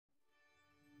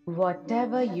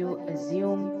Whatever you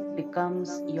assume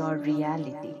becomes your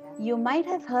reality. You might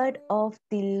have heard of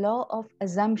the law of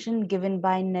assumption given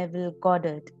by Neville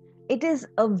Goddard. It is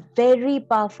a very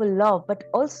powerful law, but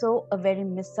also a very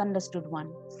misunderstood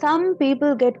one. Some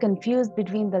people get confused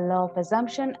between the law of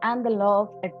assumption and the law of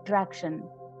attraction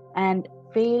and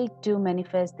fail to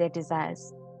manifest their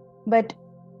desires. But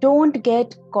don't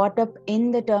get caught up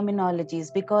in the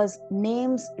terminologies because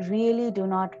names really do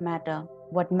not matter.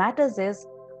 What matters is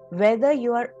whether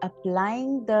you are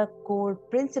applying the core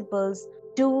principles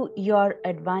to your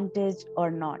advantage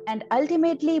or not. And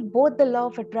ultimately, both the law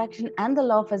of attraction and the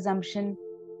law of assumption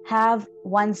have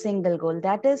one single goal,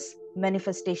 that is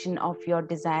manifestation of your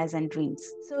desires and dreams.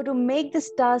 So to make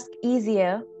this task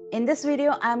easier, in this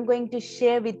video, I'm going to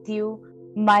share with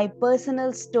you my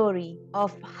personal story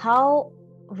of how,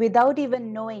 without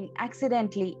even knowing,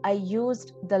 accidentally, I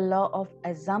used the law of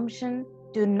assumption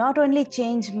to not only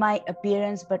change my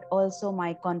appearance but also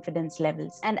my confidence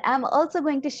levels. And I'm also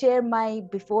going to share my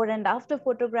before and after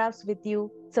photographs with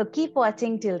you. So keep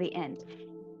watching till the end.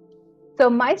 So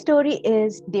my story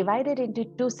is divided into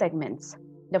two segments.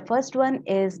 The first one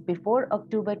is before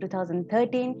October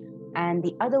 2013 and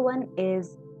the other one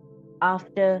is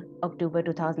after October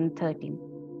 2013.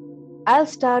 I'll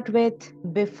start with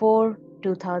before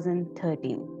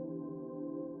 2013.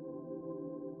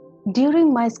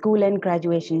 During my school and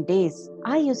graduation days,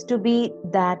 I used to be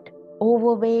that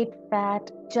overweight,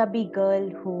 fat, chubby girl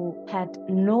who had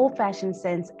no fashion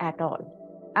sense at all.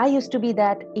 I used to be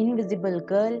that invisible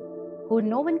girl who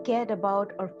no one cared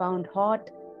about or found hot,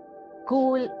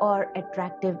 cool, or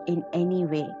attractive in any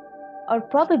way. Or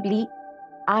probably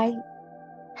I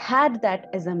had that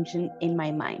assumption in my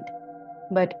mind.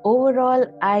 But overall,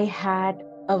 I had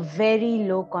a very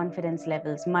low confidence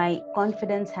levels. My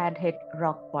confidence had hit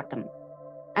rock bottom.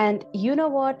 And you know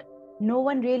what? No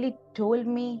one really told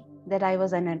me that I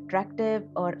was unattractive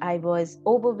or I was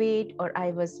overweight or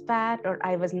I was fat or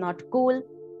I was not cool.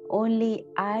 Only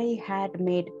I had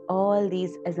made all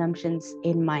these assumptions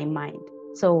in my mind.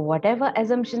 So whatever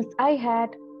assumptions I had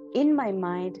in my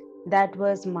mind, that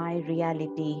was my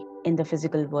reality in the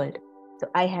physical world. So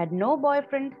I had no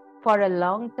boyfriend for a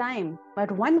long time,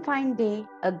 but one fine day,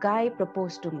 a guy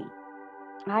proposed to me.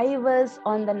 I was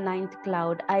on the ninth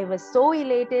cloud. I was so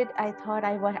elated. I thought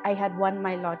I had won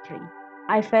my lottery.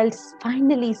 I felt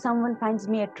finally someone finds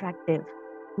me attractive.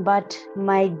 But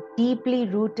my deeply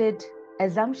rooted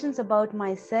assumptions about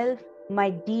myself, my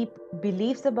deep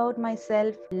beliefs about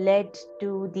myself led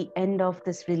to the end of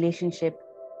this relationship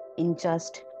in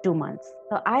just 2 months.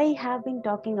 So I have been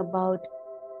talking about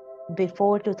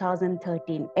before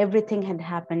 2013. Everything had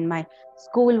happened. My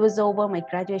school was over, my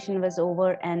graduation was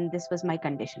over, and this was my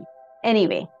condition.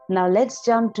 Anyway, now let's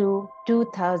jump to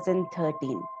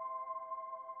 2013.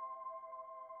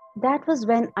 That was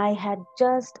when I had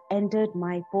just entered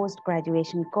my post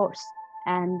graduation course,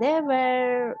 and there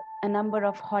were a number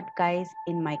of hot guys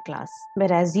in my class.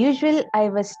 But as usual, I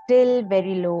was still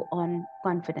very low on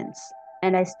confidence,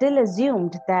 and I still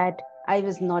assumed that I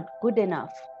was not good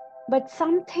enough. But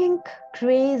something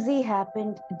crazy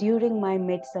happened during my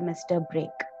mid semester break.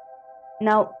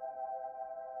 Now,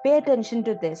 pay attention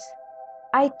to this.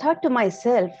 I thought to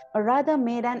myself, or rather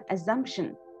made an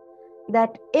assumption,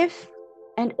 that if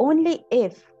and only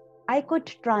if I could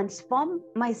transform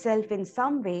myself in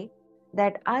some way,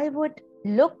 that I would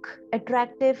look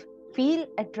attractive, feel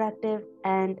attractive,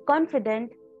 and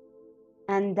confident,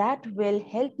 and that will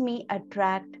help me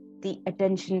attract the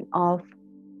attention of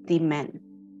the men.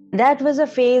 That was a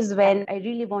phase when I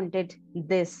really wanted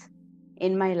this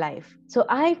in my life. So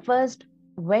I first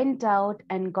went out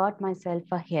and got myself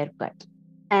a haircut.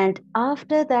 And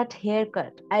after that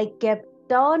haircut, I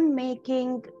kept on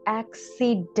making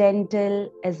accidental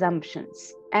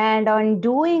assumptions. And on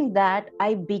doing that,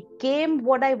 I became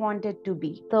what I wanted to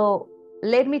be. So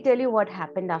let me tell you what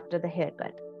happened after the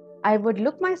haircut. I would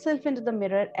look myself into the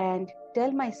mirror and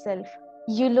tell myself,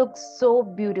 "You look so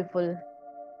beautiful.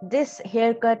 This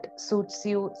haircut suits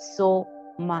you so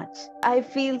much. I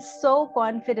feel so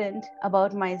confident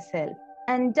about myself."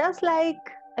 And just like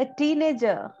a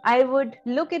teenager, I would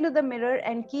look into the mirror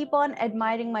and keep on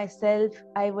admiring myself.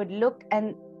 I would look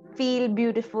and feel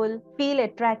beautiful, feel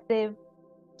attractive,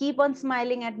 keep on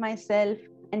smiling at myself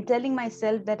and telling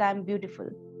myself that I'm beautiful.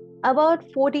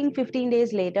 About 14, 15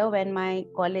 days later, when my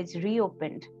college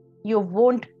reopened, you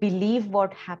won't believe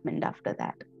what happened after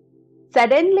that.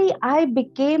 Suddenly, I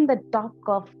became the talk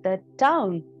of the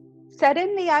town.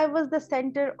 Suddenly, I was the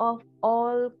center of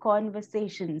all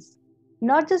conversations.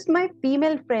 Not just my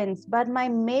female friends, but my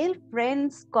male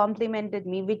friends complimented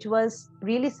me, which was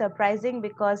really surprising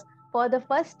because For the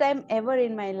first time ever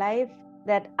in my life,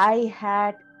 that I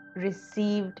had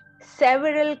received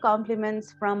several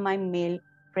compliments from my male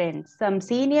friends. Some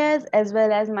seniors as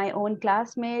well as my own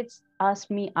classmates asked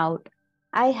me out.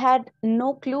 I had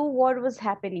no clue what was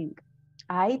happening.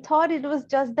 I thought it was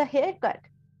just the haircut.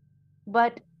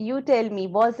 But you tell me,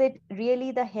 was it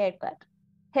really the haircut?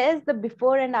 Here's the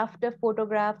before and after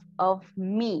photograph of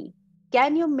me.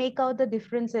 Can you make out the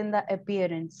difference in the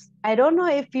appearance? I don't know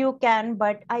if you can,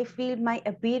 but I feel my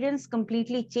appearance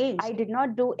completely changed. I did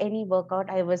not do any workout.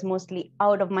 I was mostly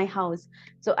out of my house.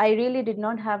 So I really did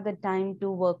not have the time to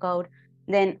work out.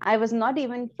 Then I was not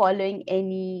even following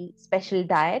any special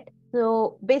diet.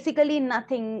 So basically,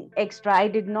 nothing extra. I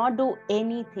did not do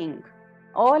anything.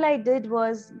 All I did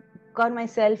was got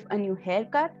myself a new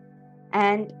haircut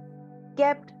and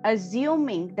kept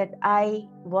assuming that I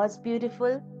was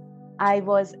beautiful, I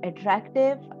was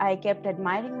attractive, I kept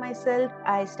admiring myself,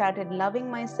 I started loving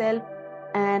myself,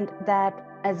 and that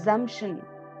assumption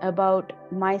about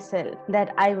myself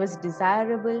that I was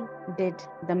desirable did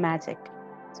the magic.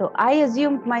 So I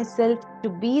assumed myself to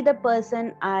be the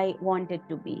person I wanted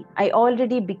to be. I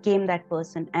already became that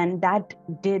person, and that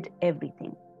did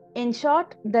everything. In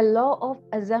short, the law of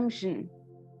assumption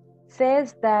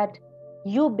says that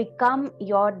you become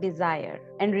your desire.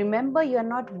 And remember, you are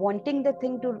not wanting the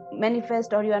thing to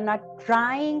manifest, or you are not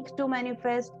trying to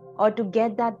manifest or to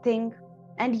get that thing.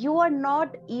 And you are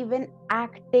not even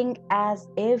acting as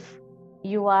if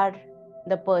you are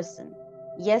the person.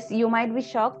 Yes, you might be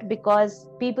shocked because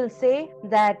people say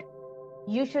that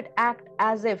you should act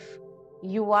as if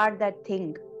you are that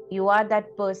thing, you are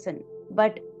that person.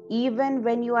 But even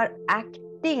when you are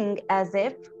acting as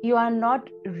if, you are not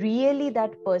really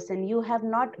that person, you have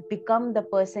not become the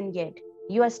person yet,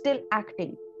 you are still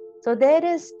acting. So there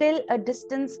is still a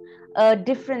distance, a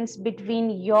difference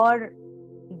between your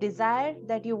desire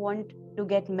that you want to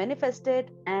get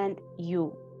manifested and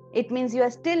you. It means you are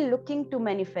still looking to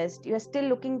manifest, you are still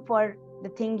looking for the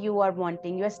thing you are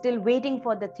wanting, you are still waiting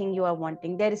for the thing you are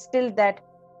wanting. There is still that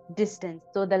distance.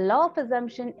 So the law of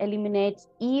assumption eliminates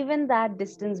even that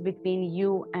distance between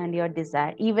you and your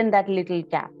desire, even that little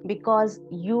gap, because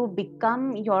you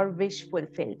become your wish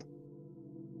fulfilled.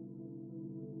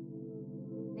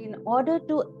 In order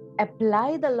to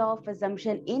apply the law of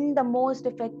assumption in the most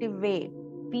effective way,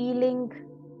 feeling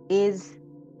is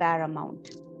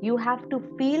paramount. You have to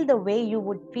feel the way you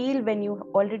would feel when you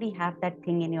already have that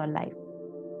thing in your life.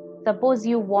 Suppose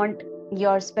you want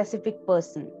your specific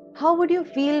person. How would you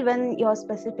feel when your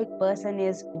specific person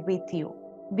is with you?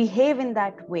 Behave in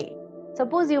that way.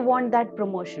 Suppose you want that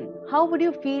promotion. How would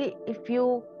you feel if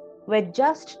you were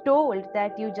just told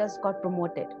that you just got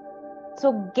promoted?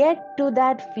 So get to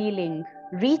that feeling,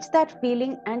 reach that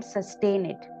feeling and sustain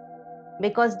it.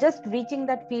 Because just reaching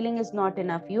that feeling is not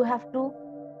enough. You have to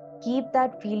keep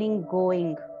that feeling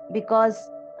going. Because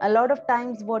a lot of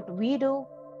times, what we do,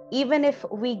 even if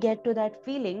we get to that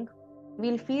feeling,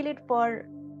 we'll feel it for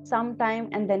some time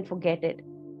and then forget it.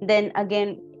 Then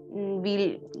again,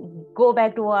 we'll go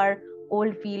back to our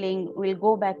old feeling, we'll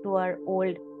go back to our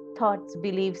old thoughts,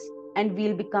 beliefs, and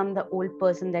we'll become the old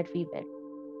person that we were.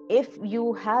 If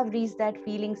you have reached that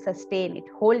feeling, sustain it,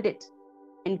 hold it,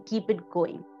 and keep it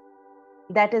going.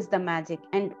 That is the magic.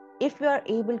 And if you are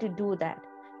able to do that,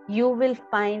 you will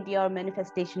find your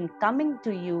manifestation coming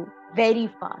to you very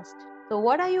fast. So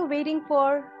what are you waiting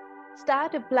for?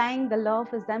 Start applying the law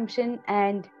of assumption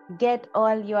and get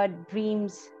all your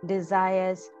dreams,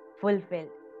 desires fulfilled.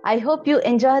 I hope you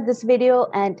enjoyed this video,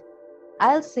 and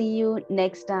I'll see you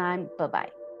next time. Bye-bye.